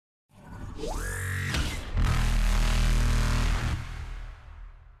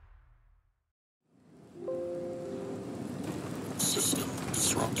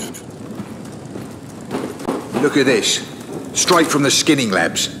Look at this. Straight from the skinning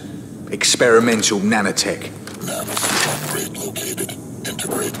labs. Experimental nanotech. Nanosuit upgrade located.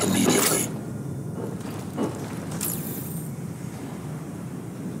 Integrate immediately.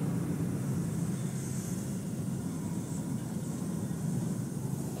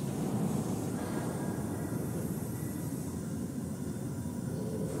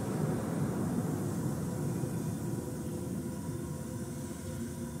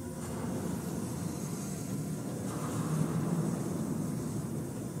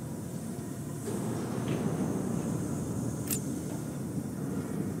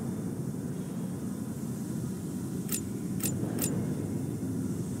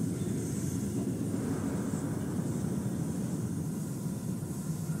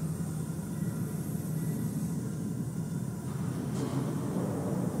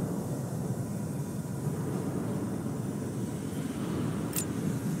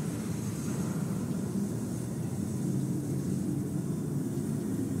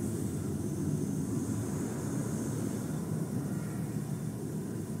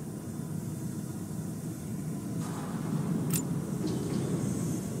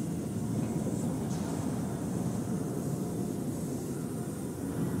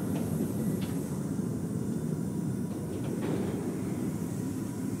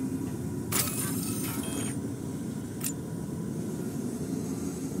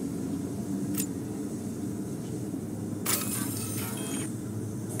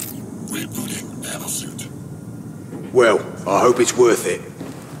 Rebooting nanosuit. Well, I hope it's worth it.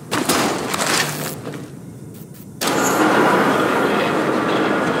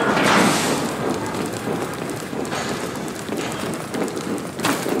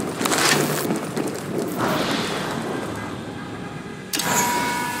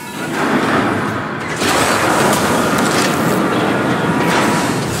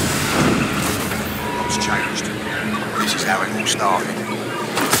 What's changed? This is how it all started.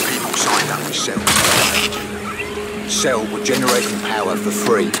 People signed up with Cell. Cell were generating power for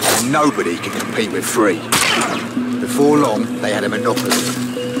free, and nobody could compete with free. Before long, they had a monopoly.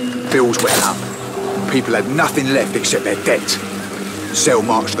 Bills went up. People had nothing left except their debt. Cell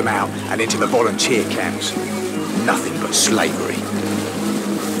marched them out and into the volunteer camps. Nothing but slavery.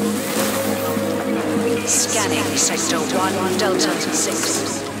 Scanning Sector 1, Delta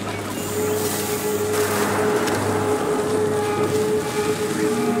 6.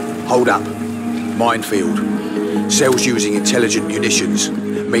 Hold up. Minefield. Cell's using intelligent munitions.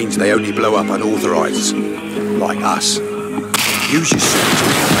 Means they only blow up unauthorized. Like us. Use your suit to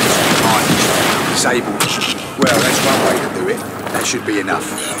make mines. Disable. Well, that's one way to do it. That should be enough.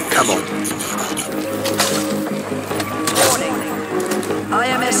 Come on. Warning.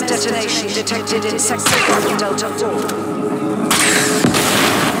 IMS detonation detected in Sector 1, Delta 4.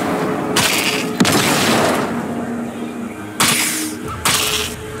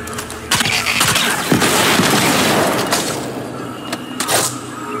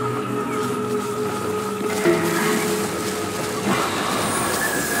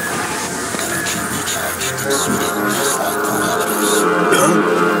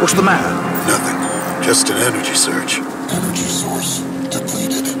 What's the matter? Nothing. Just an energy surge. Energy source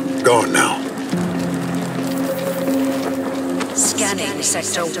depleted. Gone now. Scanning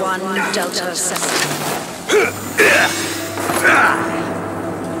Sector 1, Delta 7.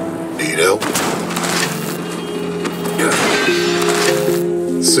 Need help?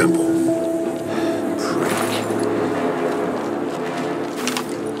 Simple.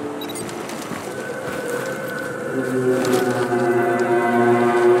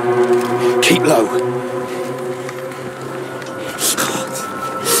 Keep low.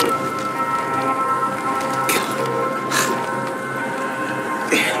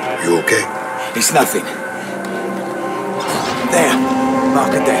 You okay? It's nothing. There.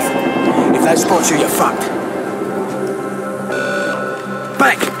 Mark of death. If that spots you, you're fucked.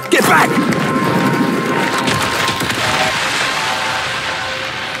 Back! Get back!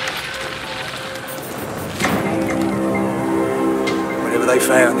 Whatever they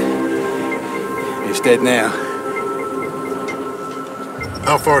found, it's dead now.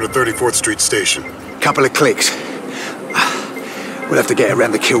 How far to 34th Street Station? Couple of clicks. We'll have to get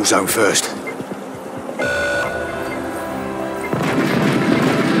around the kill zone first.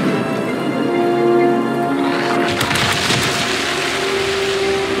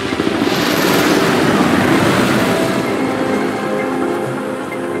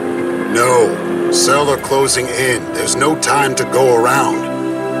 No. Cell are closing in. There's no time to go around.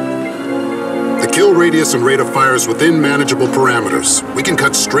 The kill radius and rate of fire is within manageable parameters. We can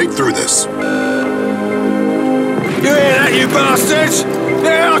cut straight through this. You hear that, you bastards?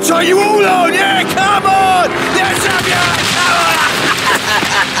 Yeah, I'll tie you all on! Yeah, come on! Let's have you!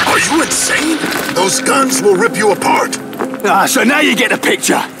 Are you insane? Those guns will rip you apart. Ah, so now you get the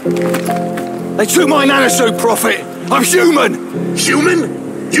picture. They took my nanosuit, Prophet. I'm human.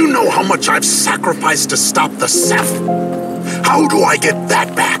 Human? You know how much I've sacrificed to stop the Ceph. How do I get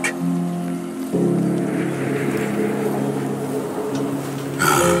that back?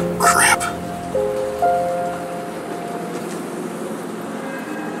 Crap.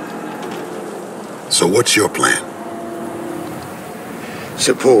 So what's your plan?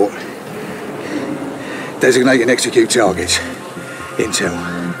 Support. Designate and execute targets. Intel.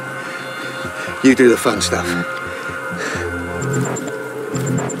 You do the fun stuff.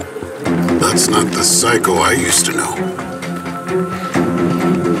 That's not the Psycho I used to know.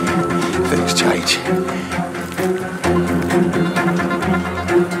 Things change.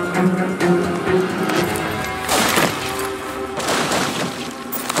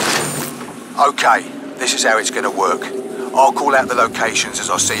 Okay, this is how it's gonna work. I'll call out the locations as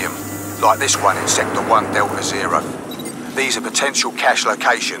I see them, like this one in Sector 1 Delta Zero. These are potential cache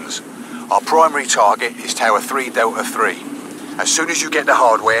locations. Our primary target is Tower 3 Delta 3. As soon as you get the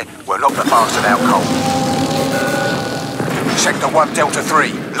hardware, we'll knock the bastard out cold. Sector 1 Delta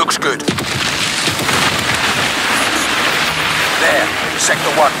 3, looks good. There,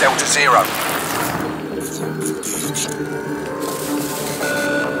 Sector 1 Delta 0.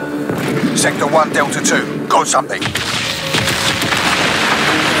 Sector 1 Delta 2, got something.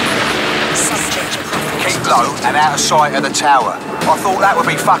 Keep low and out of sight of the tower. I thought that would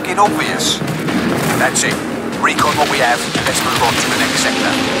be fucking obvious. That's it. Recon what we have and let's move on to the next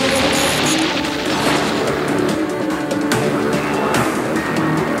sector.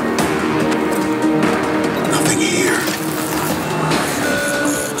 Nothing here.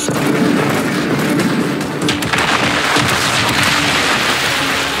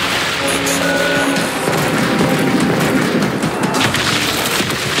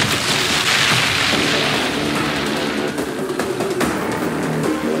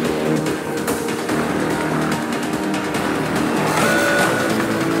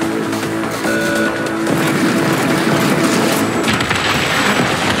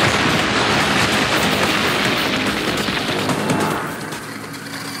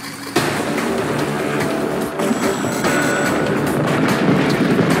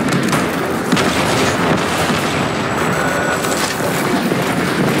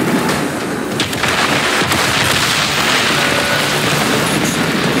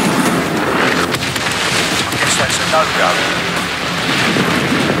 No-go.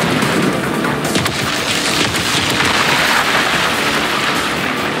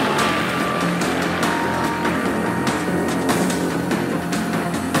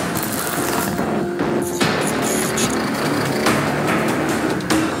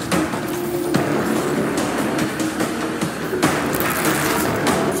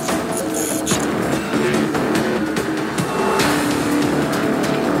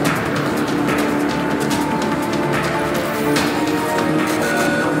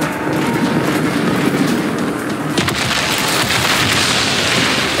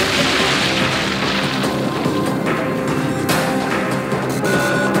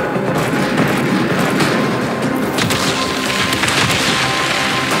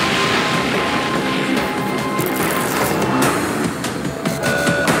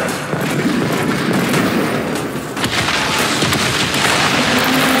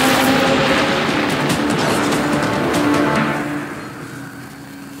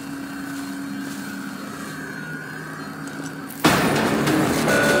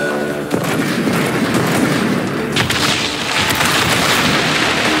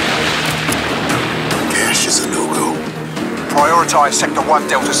 Prioritize Sector 1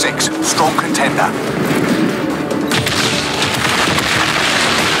 Delta 6. Strong contender.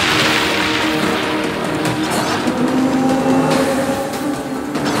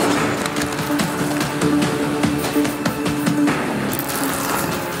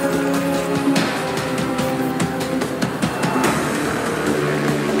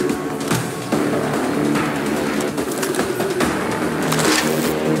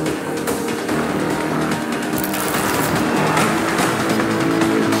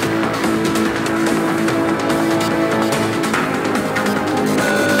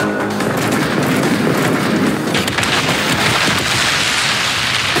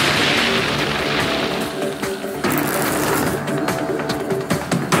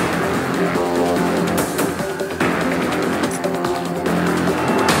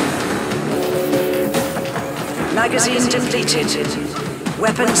 Magazine depleted.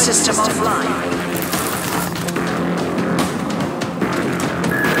 Weapon system offline.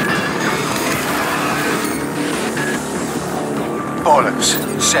 Bollocks.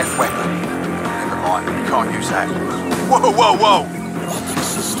 Ceph weapon. Never mind, you can't use that. Whoa, whoa, whoa!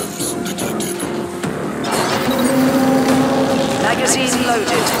 Magazine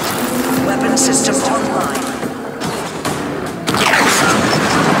loaded. Weapon system online.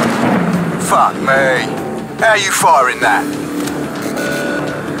 Fuck me. How are you firing that?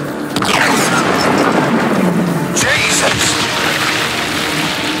 Jesus!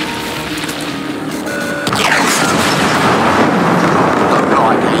 Don't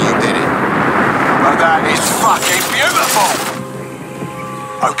like how you did it. But that is fucking beautiful!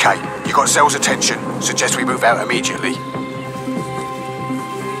 Okay, you got Cell's attention. Suggest we move out immediately.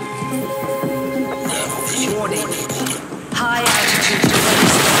 Warning. High altitude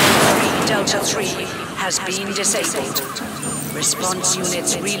defense 3 Delta 3 has been disabled. Response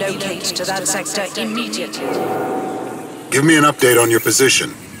units relocate to that sector immediately. Give me an update on your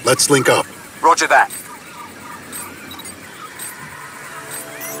position. Let's link up. Roger that.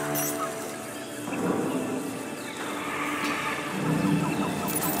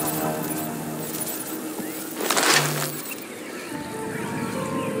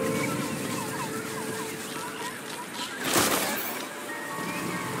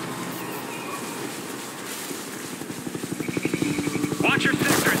 Watch your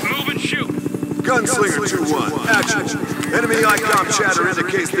sectors, move and shoot! Gunslinger 2-1, action. Enemy ICOM chatter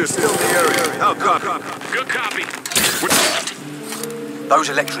indicates they're still in the area. How copy? Good copy. Those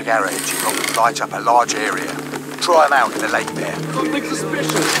electric arrows you got light up a large area. Try them out in the lake there. Something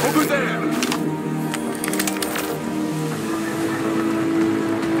suspicious. Over there.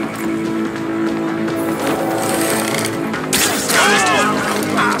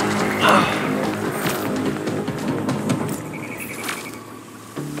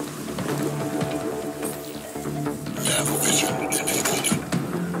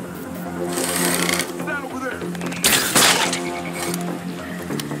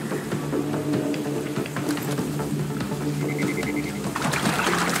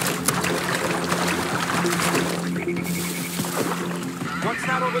 What's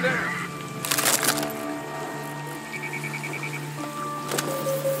that over there?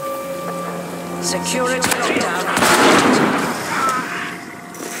 Security lockdown.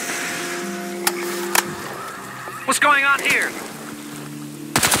 What's going on here?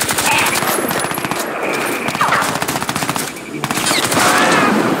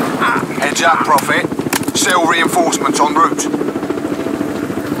 Heads up, Prophet. Cell reinforcements en route.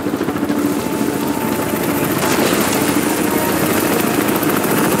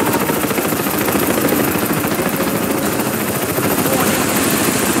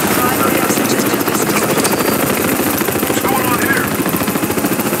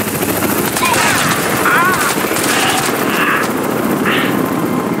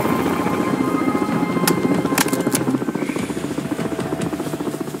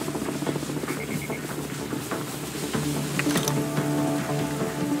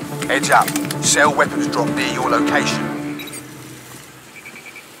 Heads up. Cell weapons drop near your location.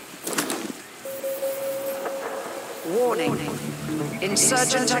 Warning.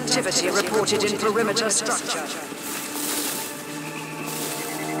 Insurgent activity reported in perimeter structure.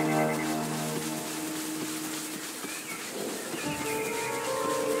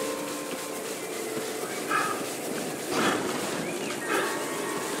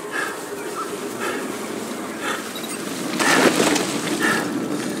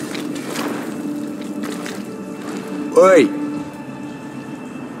 Oi!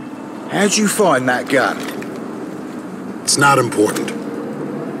 How'd you find that gun? It's not important.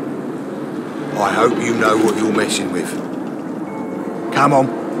 I hope you know what you're messing with. Come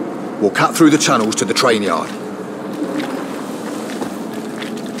on. We'll cut through the tunnels to the train yard.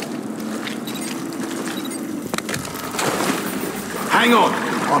 Hang on.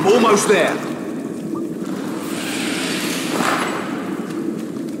 I'm almost there.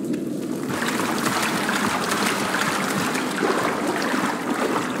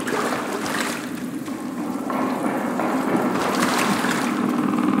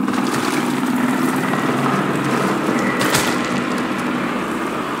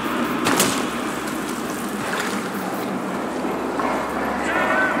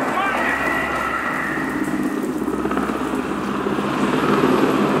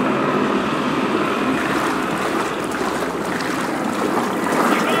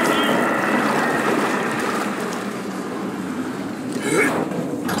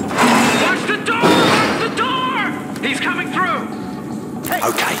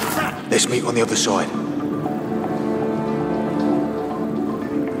 Okay, let's meet on the other side.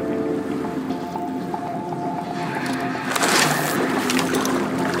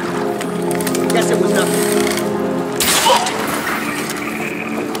 Guess it was nothing.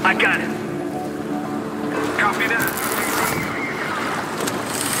 I got it. Copy that.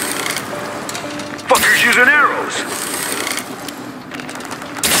 Fuckers using arrows.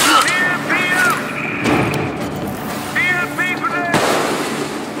 EMP out! EMP grenade!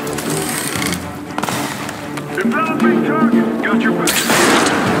 Developing target. Got your back.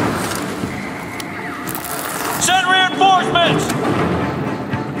 Send reinforcements!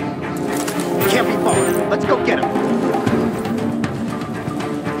 Can't be far. Let's go get him.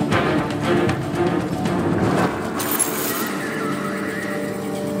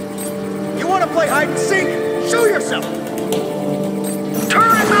 You want to play hide and seek? Show yourself!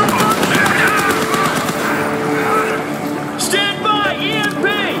 Turret number! Stand by, EMP!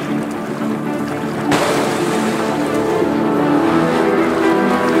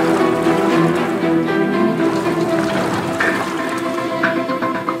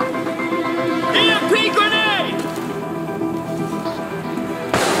 EMP grenade!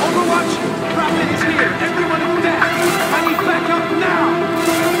 Overwatch! Prophet is here! Everyone move back! I need backup now!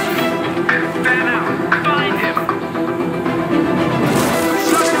 Fan out. Find him.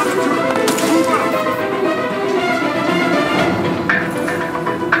 Shut down the turret! Move out!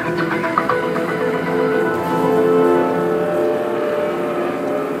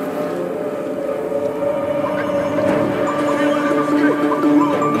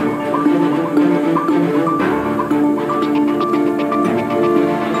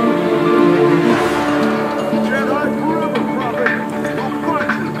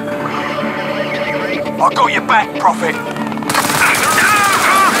 I got your back, Prophet.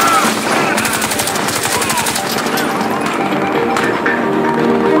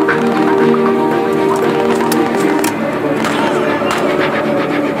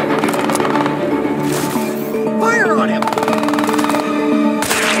 Fire on him!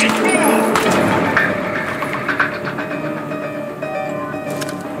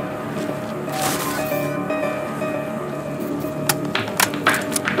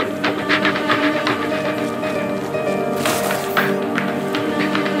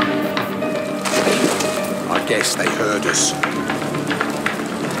 I guess they heard us.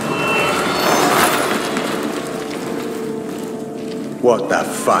 What the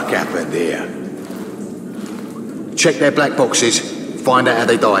fuck happened here? Check their black boxes, find out how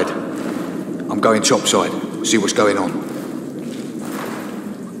they died. I'm going topside, see what's going on.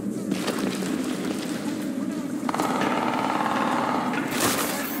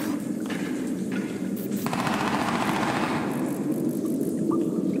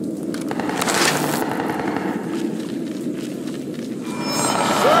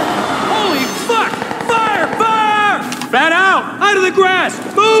 Holy fuck! Fire! Fire! Bat out! Out of the grass!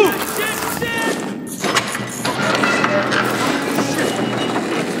 Move!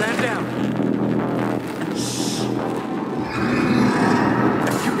 Stand down.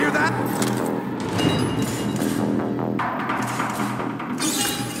 You hear that?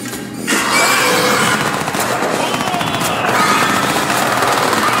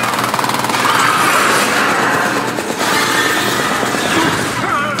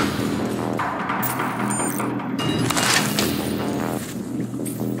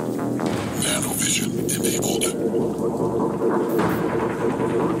 Nanovision enabled.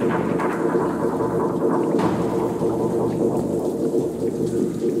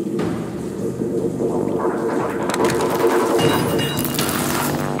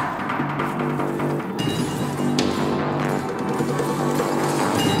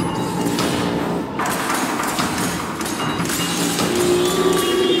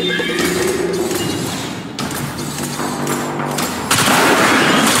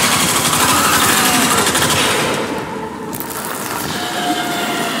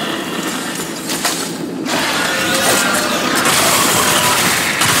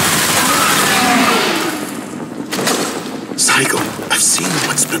 Psycho, I've seen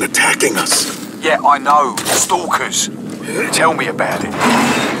what's been attacking us. Yeah, I know. Stalkers. Tell me about it.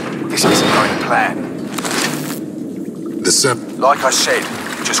 This isn't going to plan. Like I said,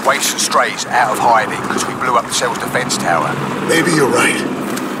 just waifs and strays out of hiding because we blew up the cell's defense tower. Maybe you're right.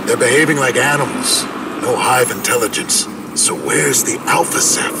 They're behaving like animals. No hive intelligence. So where's the Alpha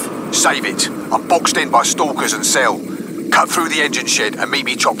Ceph? Save it. I'm boxed in by stalkers and cell. Cut through the engine shed and meet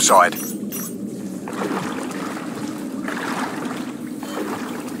me topside.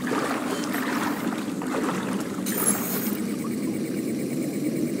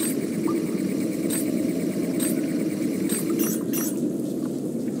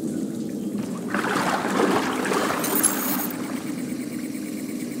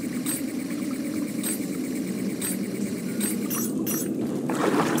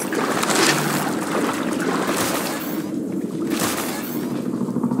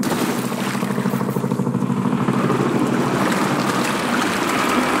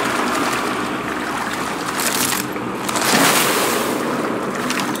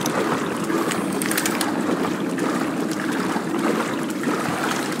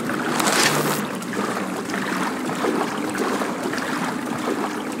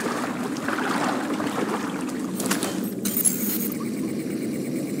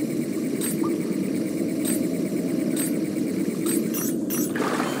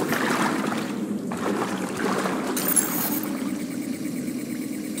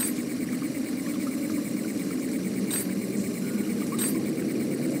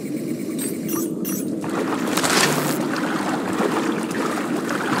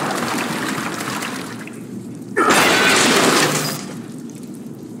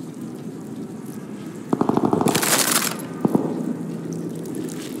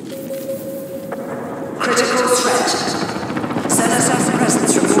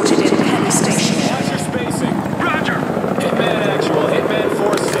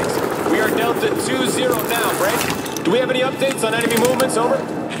 Do we have any updates on enemy movements, over?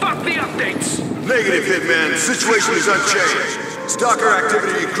 Fuck the updates! Negative, Hitman. Situation is unchanged. Stalker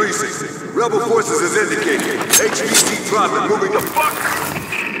activity increasing. Rebel forces as indicated. HVT traffic moving the fuck.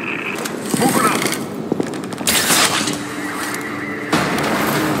 Moving up.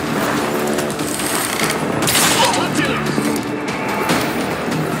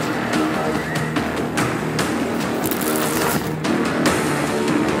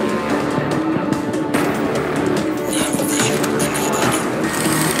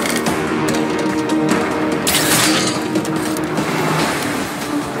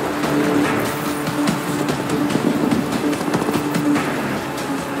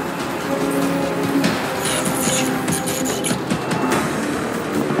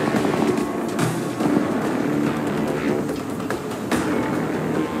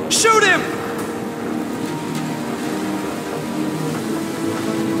 Shoot him!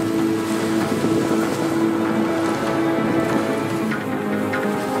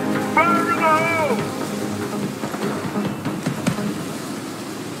 Fire in the hole!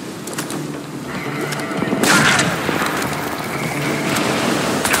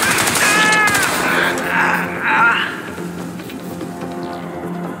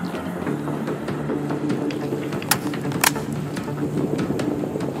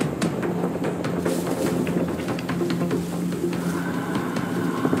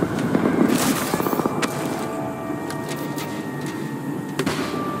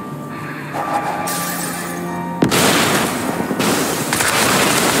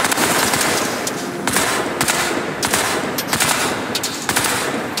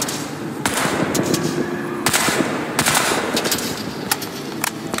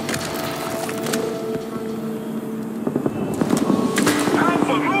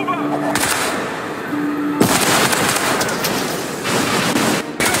 Alpha, move up!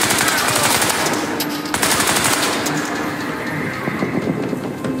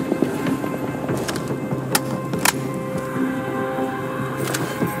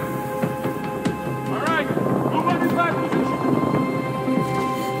 All right, move on your back position.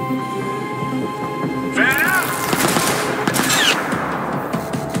 Fan out!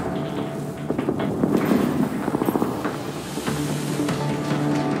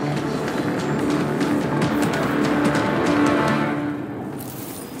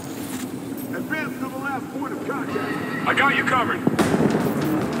 Advance to the last point of contact. I got you covered.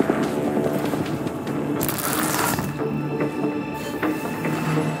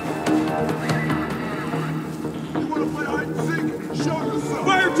 You want to play hide and seek? Show yourself.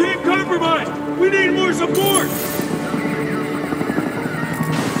 Fire team compromised! We need more support!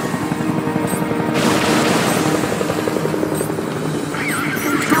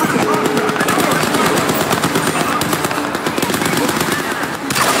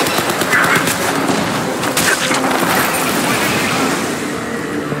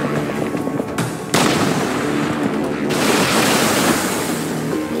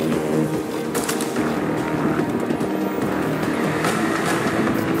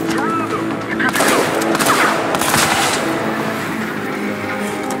 Surround them. You're good to go.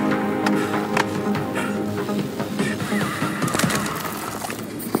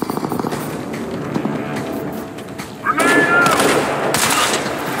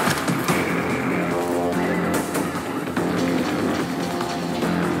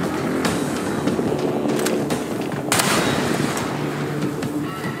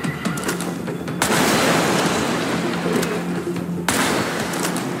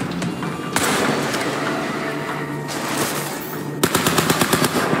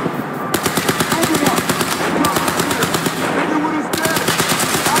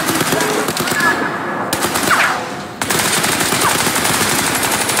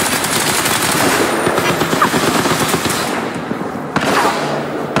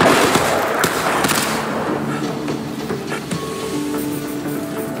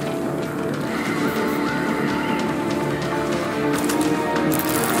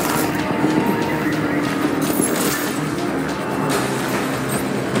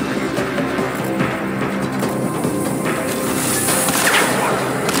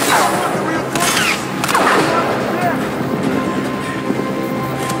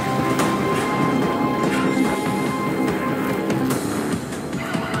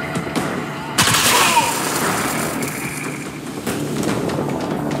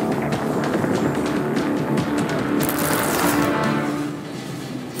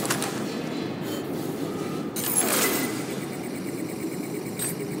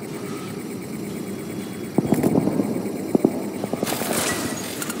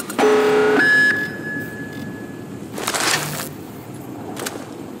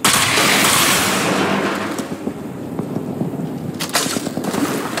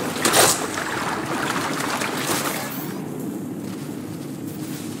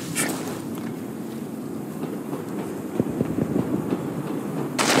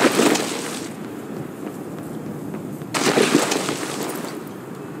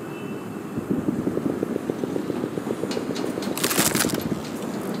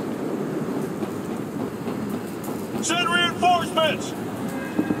 threats.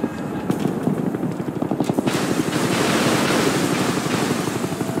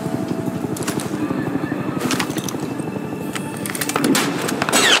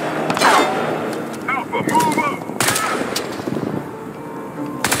 Alpha, move up!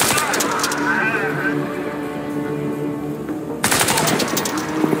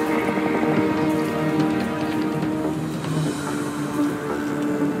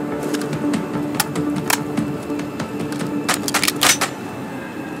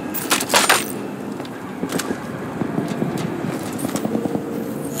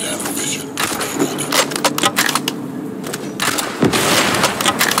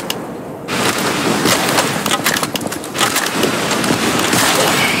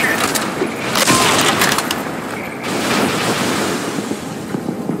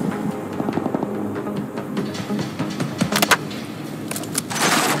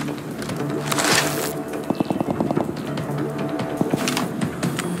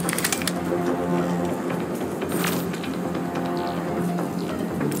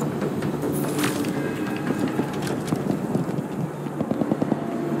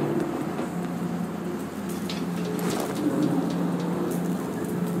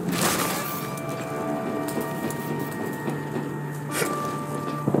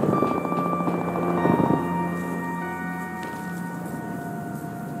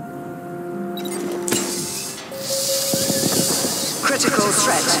 Critical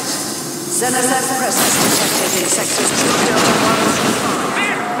threat. Xenozeth presence detected in sectors 2 Delta 1.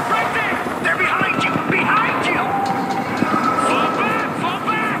 There! Right there! They're behind you! Behind you! Fall back! Fall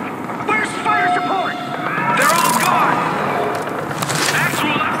back! Where's fire support? They're all gone!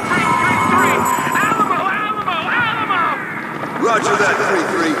 Actual left 333! Alamo! Alamo! Alamo! Roger that,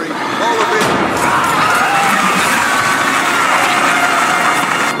 3-3. All of it.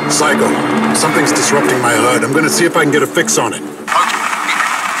 Psycho, something's disrupting my HUD. I'm gonna see if I can get a fix on it.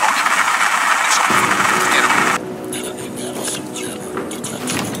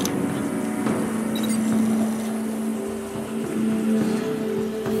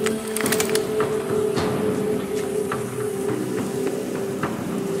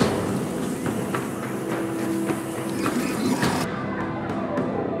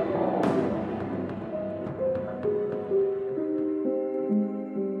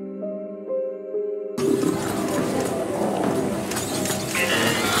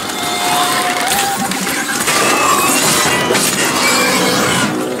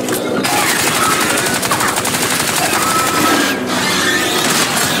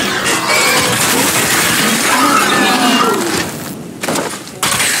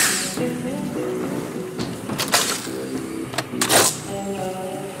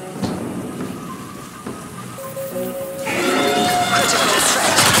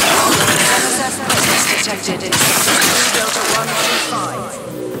 Detected in sectors 2 Delta 1 through 5.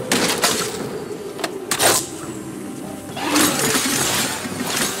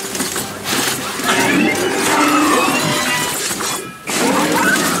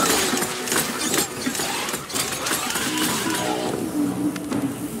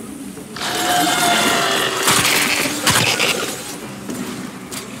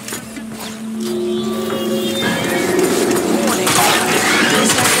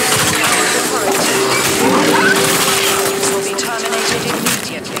 Will be terminated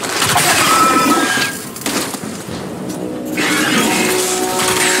immediately.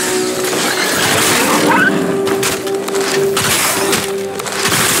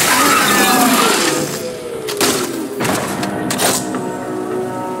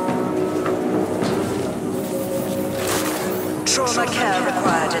 Trauma care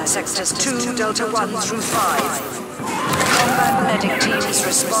required in sectors 2 Delta 1 through 5. Combat medic teams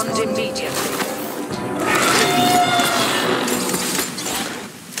respond immediately.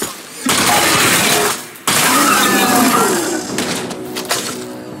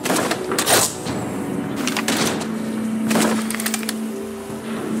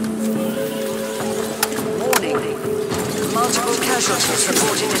 Multiple casualties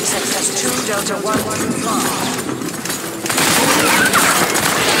reported in sectors 2 Delta 1 through 5.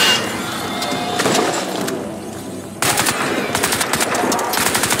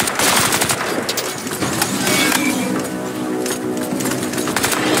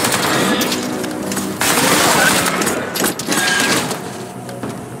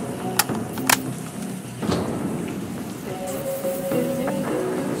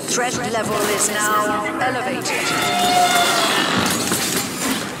 Threat level is now elevated.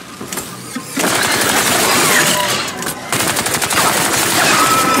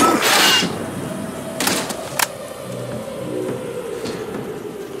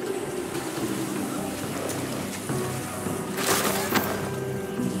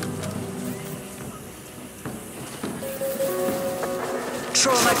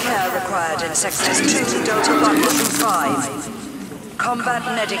 Extra care required in sectors 2, Delta 1 through 5. Combat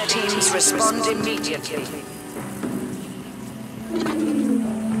medic teams respond immediately.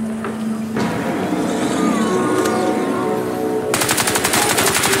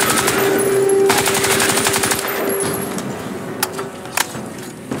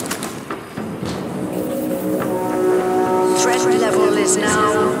 Threat level is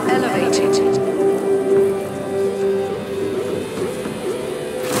now elevated.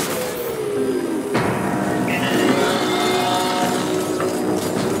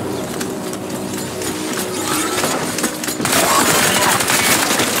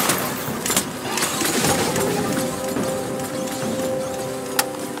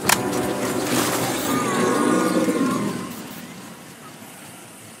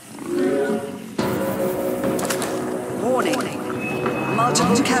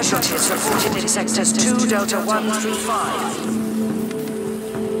 Multiple casualties reported in sectors 2, Delta 1 through 5.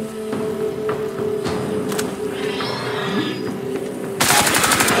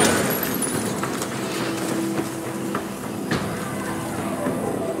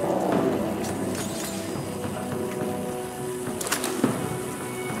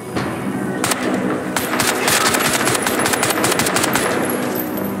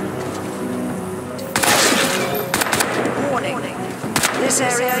 This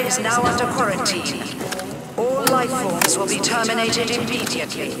area is now under quarantine. All life forms will be terminated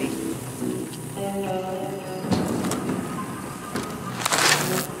immediately.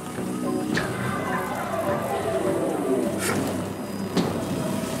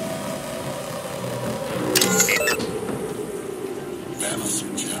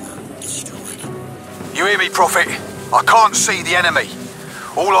 You hear me, Prophet? I can't see the enemy.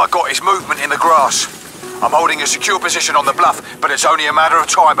 All I got is movement in the grass. I'm holding a secure position on the bluff, but it's only a matter of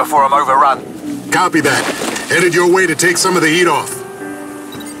time before I'm overrun. Copy that. Headed your way to take some of the heat off.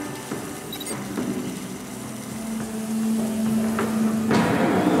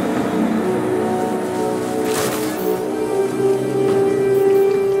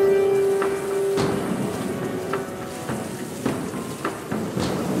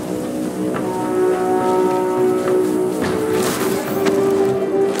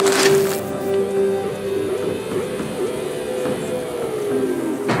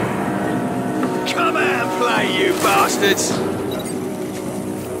 Bastards!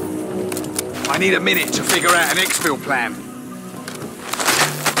 I need a minute to figure out an exfil plan.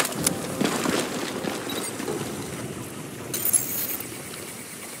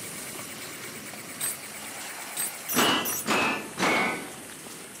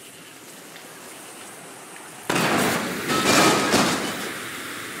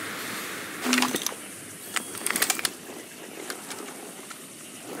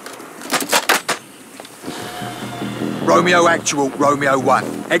 Romeo Actual, Romeo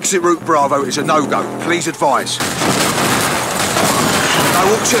 1. Exit route Bravo is a no-go. Please advise. No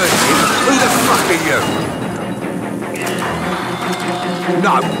alternative? Who the fuck are you?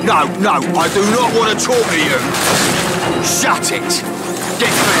 No, I do not want to talk to you. Shut it.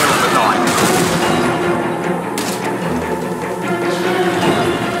 Get clear of the line.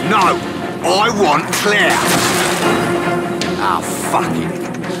 No, I want clear. Ah, fuck it.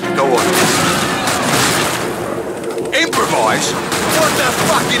 Go on. Improvise? What the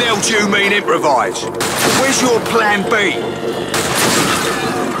fucking hell do you mean improvise? Where's your plan B?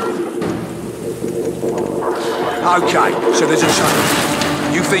 Okay, so there's a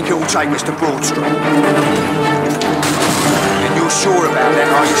tunnel. You think it will take us to Broad Street? And you're sure about that,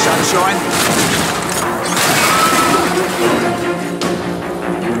 are you, Sunshine?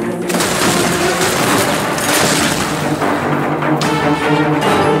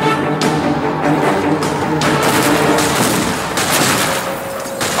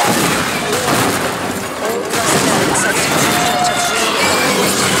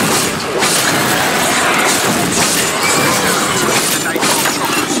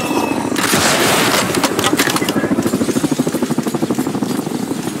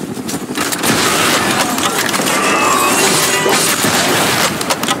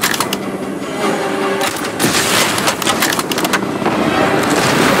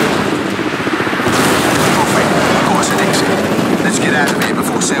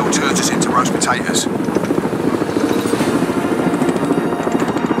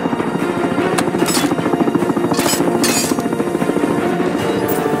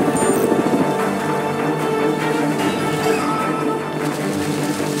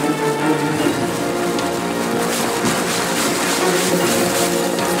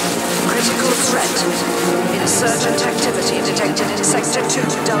 Insurgent activity detected in Sector 2,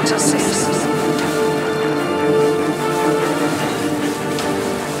 Delta 6.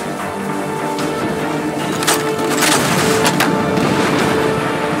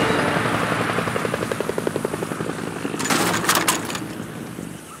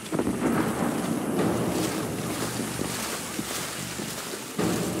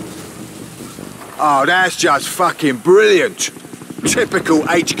 Oh, that's just fucking brilliant. Typical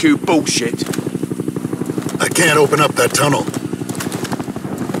HQ bullshit. I can't open up that tunnel.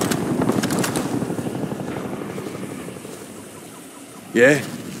 Yeah?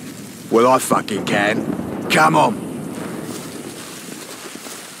 Well, I fucking can. Come on.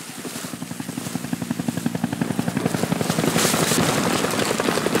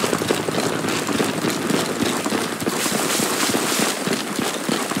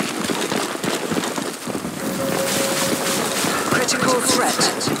 Critical threat.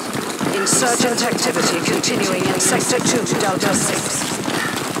 Insurgent activity continuing in Sector 2, Delta 6.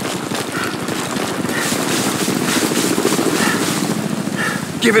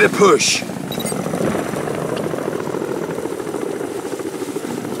 Give it a push.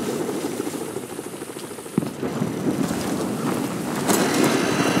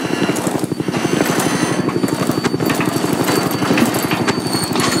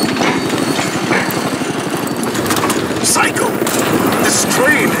 Psycho! This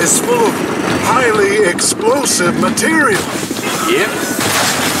train is full of highly explosive material. Yep.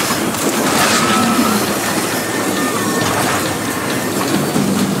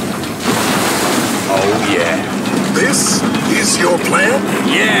 Oh, yeah. This is your plan?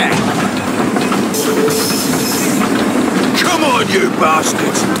 Yeah! Come on, you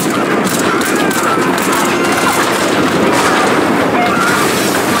bastards!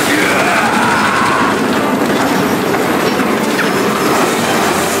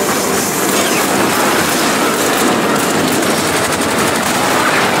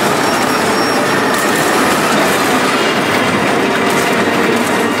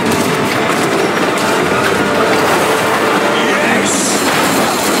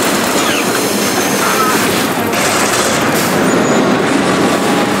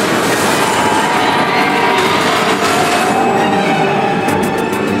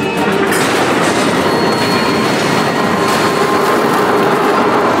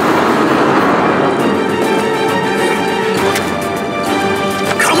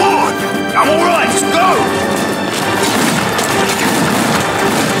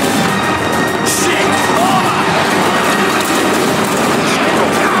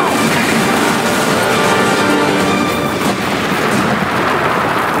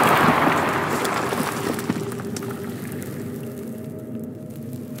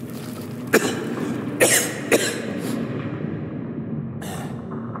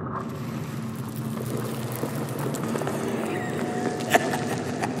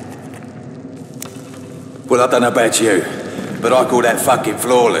 Well, I don't know about you, but I call that fucking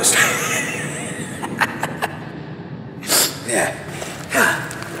flawless. Yeah.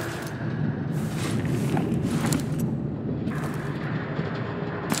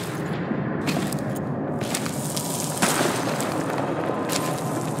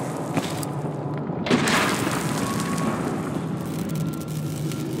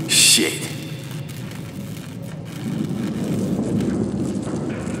 Shit.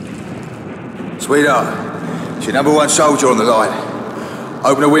 Sweetheart. It's your #1 soldier on the line.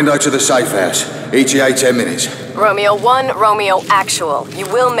 Open a window to the safe house. ETA 10 minutes. Romeo 1, Romeo Actual. You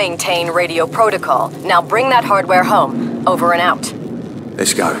will maintain radio protocol. Now bring that hardware home. Over and out.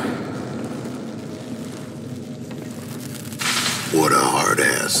 Let's go. What a hard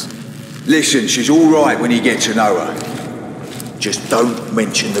ass. Listen, she's all right when you get to know her. Just don't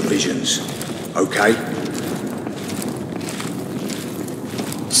mention the visions, okay?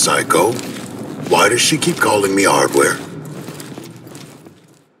 Psycho? Why does she keep calling me hardware?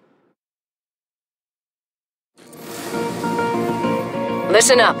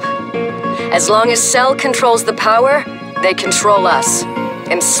 Listen up. As long as Cell controls the power, they control us.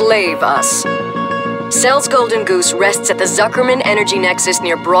 Enslave us. Cell's Golden Goose rests at the Zuckerman Energy Nexus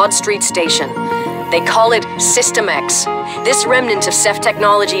near Broad Street Station. They call it System X. This remnant of Ceph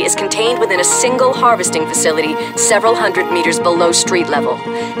technology is contained within a single harvesting facility several hundred meters below street level.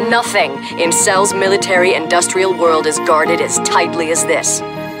 Nothing in Cell's military-industrial world is guarded as tightly as this.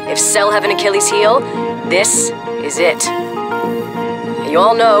 If Cell have an Achilles heel, this is it. You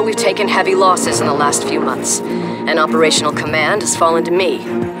all know we've taken heavy losses in the last few months, and operational command has fallen to me.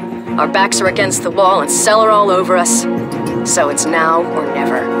 Our backs are against the wall and Cell are all over us, so it's now or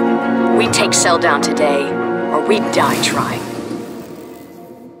never. We take Cell down today, or we die trying.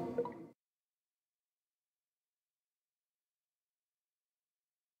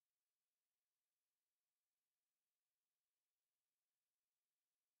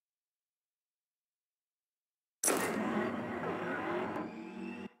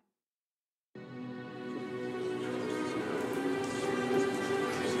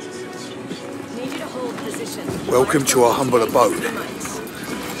 Welcome to our humble abode.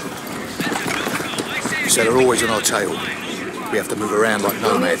 So they're always on our tail. We have to move around like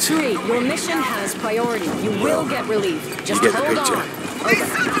nomads. Unit 3, your mission has priority. You will get relief. Just you get the hold picture. on. Over.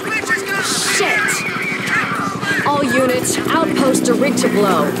 Shit! All units, outposts are rigged to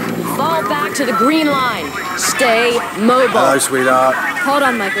blow. Fall back to the green line. Stay mobile. Hello, sweetheart. Hold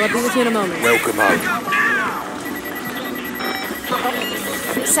on, Michael. I'll be with you in a moment. Welcome home.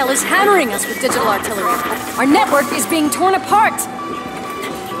 Cell is hammering us with digital artillery. Our network is being torn apart.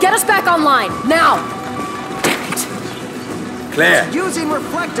 Get us back online, now! Damn it. Claire. Using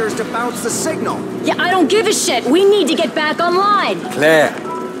reflectors to bounce the signal. Yeah, I don't give a shit. We need to get back online. Claire.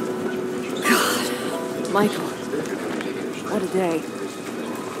 God. Michael. What a day.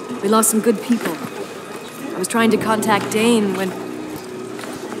 We lost some good people. I was trying to contact Dane when...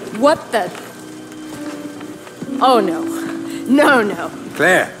 What the... Oh, no. No.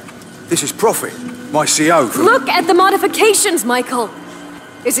 Claire. This is Prophet, my CO from... Look at the modifications, Michael.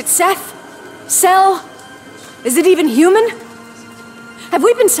 Is it Seth? Cell? Is it even human? Have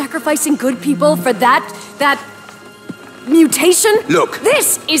we been sacrificing good people for that mutation? Look.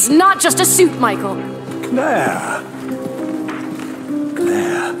 This is not just a suit, Michael. Claire.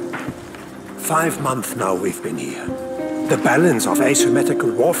 5 months now we've been here. The balance of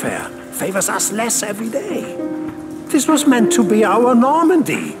asymmetrical warfare favors us less every day. This was meant to be our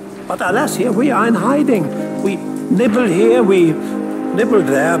Normandy. But alas, here we are in hiding. We nibble here, we nibble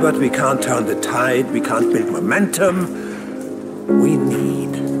there, but we can't turn the tide, we can't build momentum. We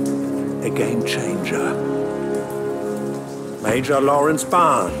need a game changer. Major Lawrence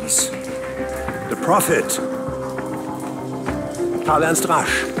Barnes. The Prophet. Karl Ernst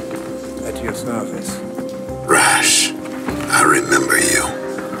Rasch. At your service. Rasch, I remember you.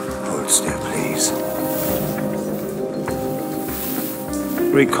 Hold still, please.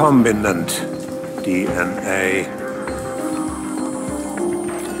 Recombinant DNA.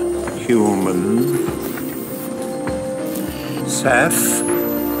 Human. Seth.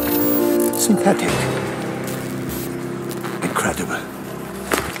 Synthetic. Incredible.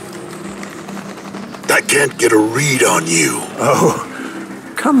 I can't get a read on you. Oh,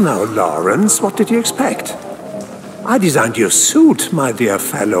 come now, Lawrence. What did you expect? I designed your suit, my dear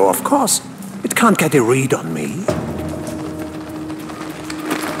fellow. Of course, it can't get a read on me.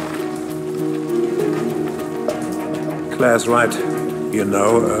 Claire's right. You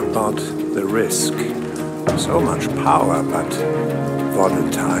know about the risk. So much power, but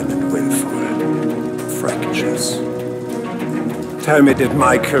volatile and willful. Fractures. Tell me, did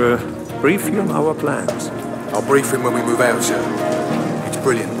Michael brief you on our plans? I'll brief him when we move out, sir. It's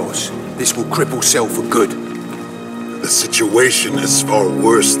brilliant, boss. This will cripple Cell for good. The situation is far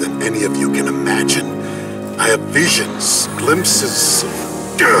worse than any of you can imagine. I have visions, glimpses.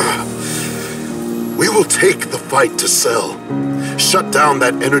 We will take the fight to Cell. Shut down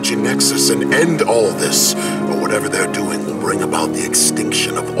that energy nexus and end all this, or whatever they're doing will bring about the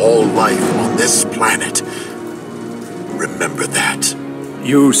extinction of all life on this planet. Remember that.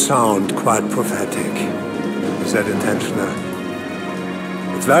 You sound quite prophetic. Is that intentional?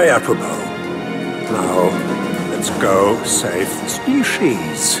 It's very apropos. Now, let's go save the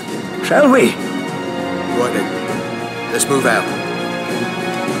species. Shall we? Right then. Let's move out.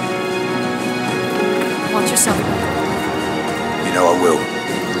 Watch yourself. You know I will.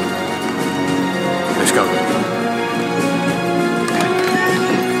 Let's go.